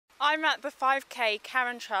I'm at the 5K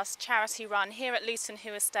Karren Trust Charity Run here at Luton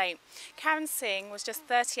Hoo Estate. Karren Singh was just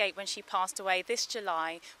 38 when she passed away this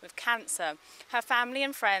July with cancer. Her family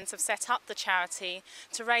and friends have set up the charity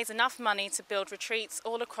to raise enough money to build retreats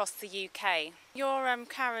all across the UK. You're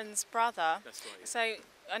Karren's brother. That's right, yeah. So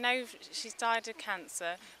I know she's died of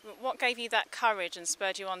cancer. What gave you that courage and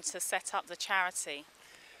spurred you on to set up the charity?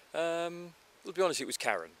 To be honest, it was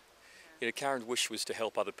Karren. You know, Karren's wish was to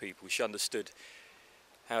help other people. She understood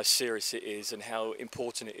how serious it is and how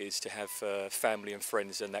important it is to have family and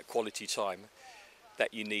friends and that quality time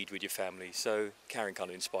that you need with your family. So Karren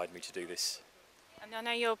kind of inspired me to do this. And I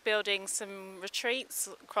know you're building some retreats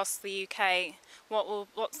across the UK.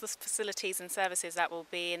 What's the facilities and services that will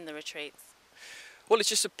be in the retreats? Well, it's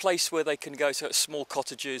just a place where they can go, so small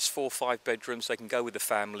cottages, 4 or 5 bedrooms, they can go with the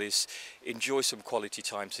families, enjoy some quality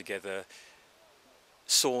time together.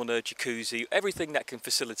 Sauna, jacuzzi, everything that can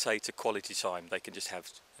facilitate a quality time they can just have,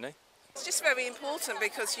 you know. It's just very important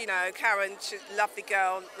because, you know, Karren, she's a lovely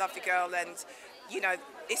girl, and, you know,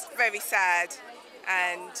 it's very sad,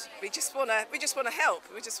 and we just want to help.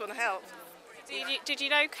 We just want to help. Did you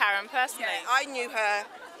know Karren personally? Yeah, I knew her.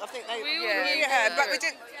 I think they knew knew her, but we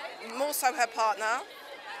didn't. More so her partner.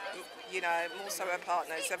 You know, more so her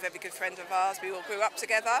partner. She's a very good friend of ours. We all grew up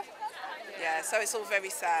together. Yeah, so it's all very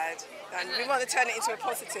sad, and we want to turn it into a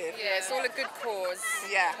positive. Yeah, it's all a good cause.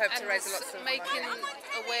 Yeah, hope to raise lots of making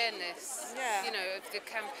awareness. Yeah. You know, of the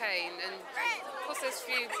campaign, and of course there's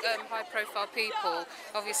few high-profile people.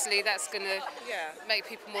 Obviously, that's going to make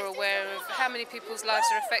people more aware of how many people's lives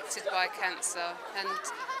are affected by cancer, and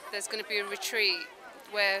there's going to be a retreat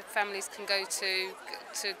where families can go to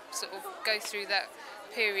sort of go through that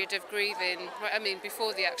period of grieving. I mean,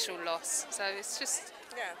 before the actual loss. So it's just.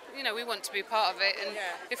 You know, we want to be part of it, and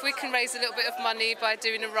if we can raise a little bit of money by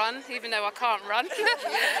doing a run, even though I can't run,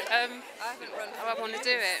 I want to do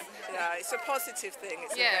it. Yeah, it's a positive thing.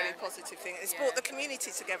 It's a very positive thing. It's brought the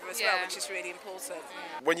community together as well, which is really important.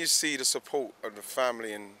 When you see the support of the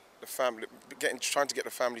family and trying to get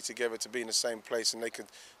the family together to be in the same place, and they can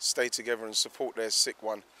stay together and support their sick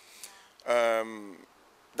one,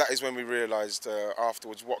 that is when we realised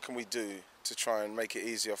afterwards, what can we do to try and make it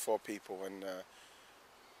easier for people, and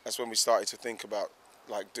that's when we started to think about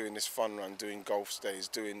like doing this fun run, doing golf days,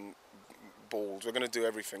 doing balls. We're going to do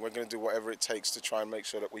everything. We're going to do whatever it takes to try and make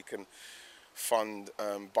sure that we can fund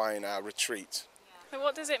buying our retreat. So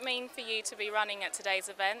what does it mean for you to be running at today's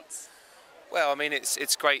event? Well, I mean,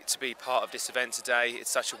 it's great to be part of this event today. It's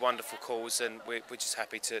such a wonderful cause, and we're just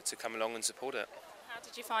happy to come along and support it. How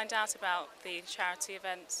did you find out about the charity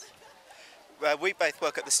event? We both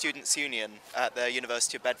work at the Students' Union at the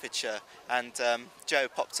University of Bedfordshire, and Joe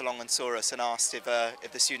popped along and saw us and asked if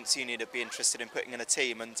the Students' Union would be interested in putting in a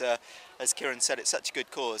team, and as Kieran said, it's such a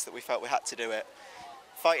good cause that we felt we had to do it.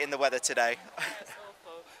 Fighting the weather today. That's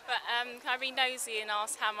awful. But can I be nosy and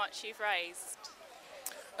ask how much you've raised?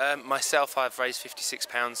 Myself, I've raised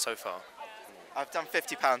 £56 so far. I've done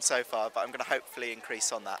 £50 so far, but I'm going to hopefully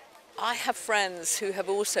increase on that. I have friends who have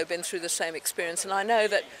also been through the same experience, and I know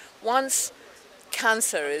that once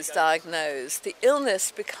cancer is diagnosed, the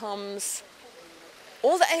illness becomes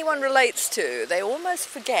all that anyone relates to. They almost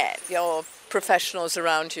forget your professionals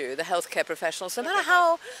around you, the healthcare professionals, no matter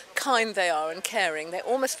how kind they are and caring, they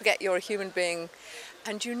almost forget you're a human being,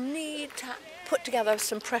 and you need to put together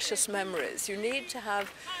some precious memories. You need to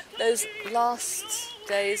have those last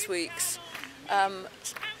days, weeks,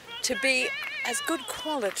 to be as good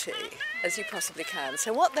quality as you possibly can.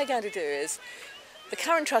 So what they're going to do is, the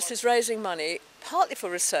Karren Trust is raising money partly for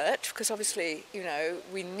research, because obviously, you know,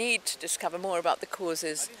 we need to discover more about the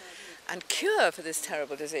causes and cure for this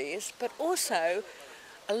terrible disease, but also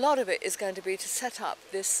a lot of it is going to be to set up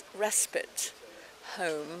this respite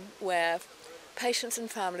home where patients and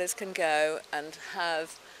families can go and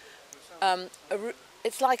have,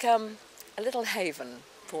 it's like a little haven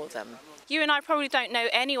for them. You and I probably don't know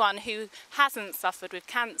anyone who hasn't suffered with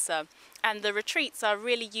cancer, and the retreats are a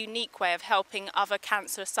really unique way of helping other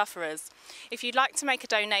cancer sufferers. If you'd like to make a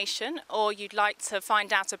donation, or you'd like to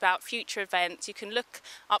find out about future events, you can look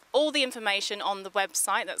up all the information on the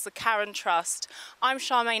website. That's the Karren Trust. I'm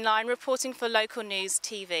Charmaine Lyon, reporting for Local News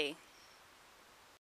TV.